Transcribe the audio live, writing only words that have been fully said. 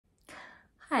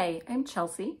Hi, I'm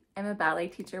Chelsea. I'm a ballet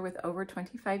teacher with over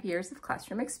 25 years of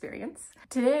classroom experience.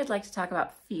 Today I'd like to talk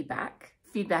about feedback.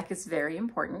 Feedback is very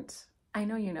important. I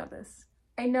know you know this.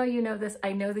 I know you know this.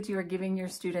 I know that you are giving your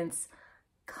students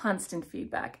constant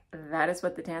feedback. That is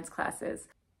what the dance class is.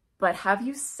 But have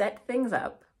you set things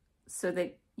up so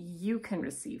that you can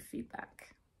receive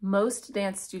feedback? Most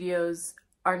dance studios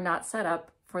are not set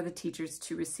up for the teachers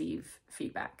to receive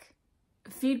feedback.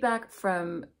 Feedback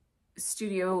from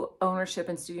studio ownership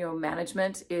and studio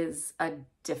management is a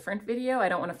different video. I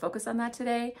don't want to focus on that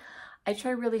today. I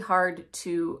try really hard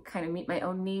to kind of meet my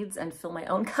own needs and fill my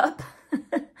own cup.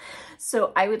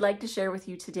 So I would like to share with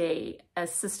you today a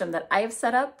system that I have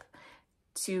set up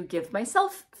to give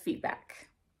myself feedback.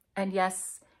 And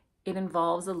yes, it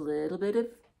involves a little bit of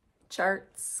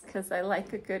charts because I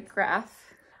like a good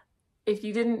graph. If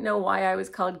you didn't know why I was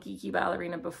called Geeky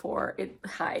Ballerina before,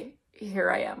 hi,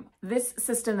 here I am. This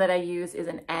system that I use is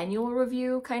an annual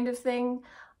review kind of thing.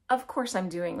 Of course, I'm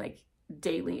doing like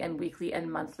daily and weekly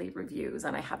and monthly reviews,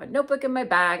 and I have a notebook in my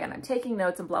bag and I'm taking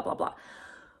notes and blah, blah, blah.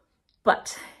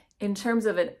 But in terms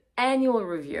of an annual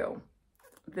review,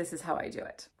 this is how I do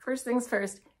it. First things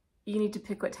first, you need to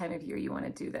pick what time of year you want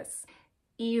to do this.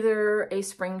 Either a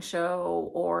spring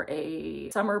show or a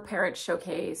summer parent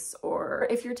showcase, or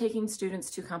if you're taking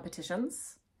students to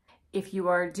competitions. If you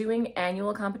are doing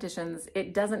annual competitions,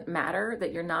 it doesn't matter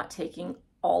that you're not taking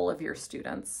all of your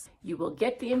students. You will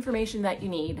get the information that you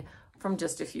need from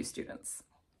just a few students.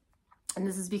 And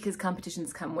this is because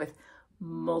competitions come with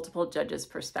multiple judges'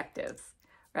 perspectives,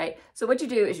 right? So what you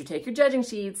do is you take your judging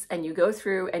sheets and you go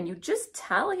through and you just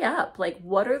tally up, like,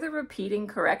 what are the repeating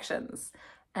corrections?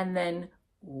 And then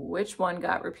which one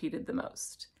got repeated the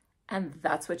most? And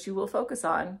that's what you will focus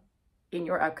on in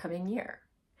your upcoming year.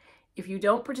 If you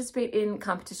don't participate in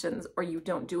competitions or you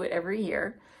don't do it every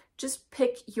year, just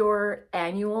pick your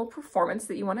annual performance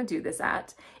that you want to do this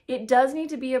at. It does need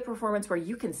to be a performance where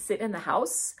you can sit in the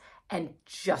house and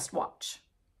just watch.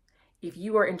 If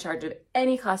you are in charge of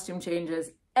any costume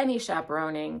changes, any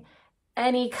chaperoning,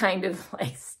 any kind of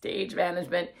like stage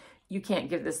management, you can't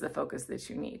give this the focus that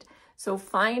you need. So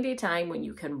find a time when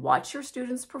you can watch your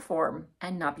students perform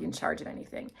and not be in charge of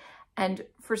anything. And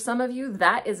for some of you,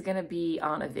 that is going to be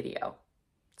on a video.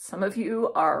 Some of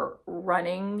you are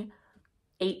running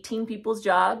 18 people's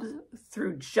jobs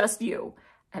through just you,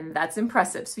 and that's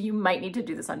impressive. So you might need to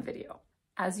do this on video.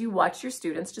 As you watch your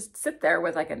students, just sit there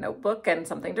with like a notebook and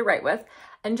something to write with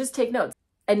and just take notes.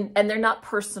 And they're not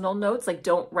personal notes, like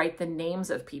don't write the names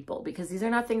of people because these are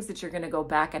not things that you're going to go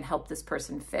back and help this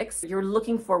person fix. You're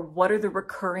looking for what are the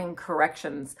recurring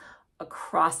corrections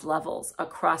across levels,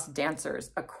 across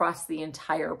dancers, across the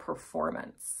entire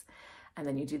performance. And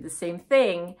then you do the same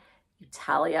thing, you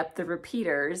tally up the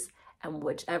repeaters, and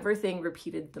whichever thing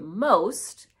repeated the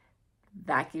most,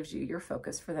 that gives you your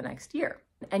focus for the next year.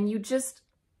 And you just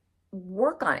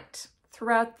work on it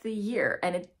throughout the year,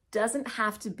 and it doesn't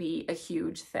have to be a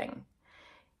huge thing.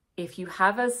 If you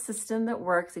have a system that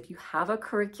works, if you have a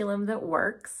curriculum that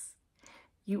works,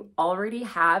 you already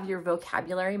have your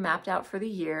vocabulary mapped out for the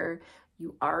year,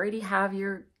 you already have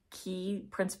your key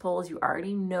principles, you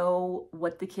already know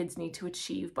what the kids need to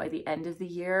achieve by the end of the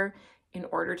year in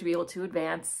order to be able to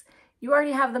advance, you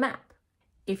already have the map.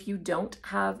 If you don't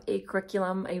have a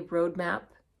curriculum, a roadmap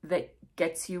that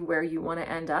gets you where you want to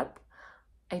end up,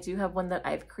 I do have one that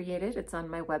I've created. It's on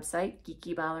my website,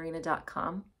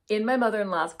 geekyballerina.com. In my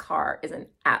mother-in-law's car is an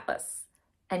atlas.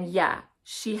 And yeah,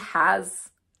 she has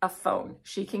a phone.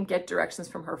 She can get directions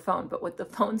from her phone, but what the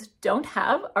phones don't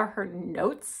have are her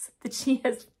notes that she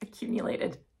has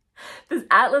accumulated. This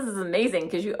atlas is amazing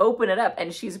because you open it up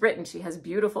and she has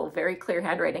beautiful, very clear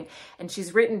handwriting, and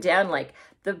she's written down like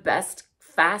the best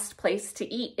fast place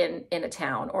to eat in a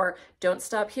town, or don't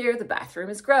stop here, the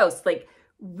bathroom is gross, like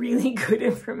really good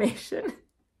information.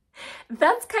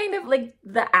 That's kind of like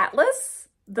the atlas,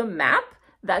 the map,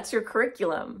 that's your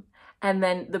curriculum. And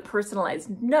then the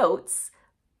personalized notes,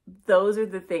 those are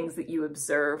the things that you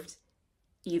observed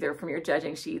either from your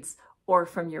judging sheets or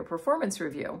from your performance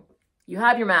review. You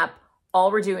have your map,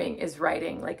 all we're doing is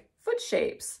writing like foot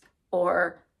shapes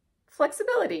or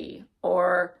flexibility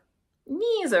or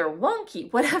knees are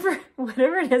wonky, whatever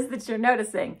it is that you're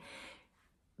noticing.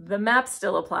 The map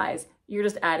still applies, you're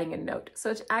just adding a note.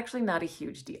 So it's actually not a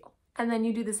huge deal. And then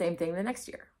you do the same thing the next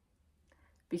year.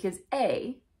 Because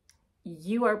A,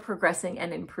 you are progressing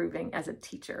and improving as a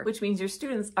teacher, which means your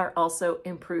students are also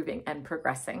improving and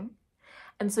progressing.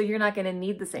 And so you're not going to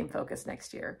need the same focus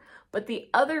next year. But the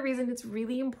other reason it's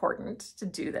really important to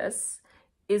do this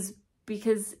is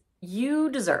because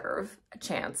you deserve a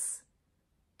chance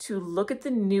to look at the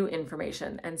new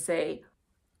information and say,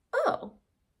 oh,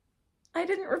 I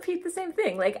didn't repeat the same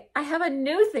thing. Like, I have a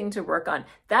new thing to work on.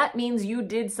 That means you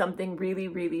did something really,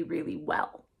 really, really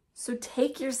well. So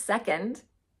take your second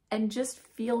and just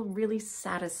feel really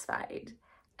satisfied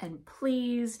and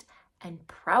pleased and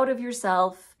proud of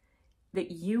yourself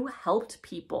that you helped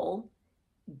people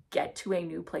get to a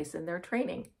new place in their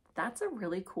training. That's a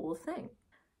really cool thing.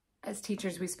 As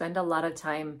teachers, we spend a lot of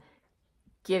time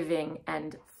giving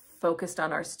and focused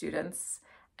on our students,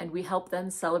 and we help them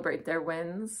celebrate their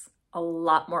wins a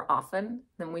lot more often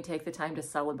than we take the time to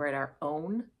celebrate our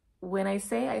own. When I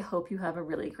say I hope you have a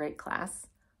really great class,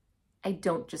 I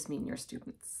don't just mean your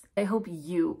students. I hope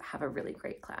you have a really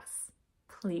great class.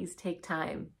 Please take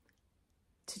time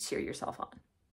to cheer yourself on.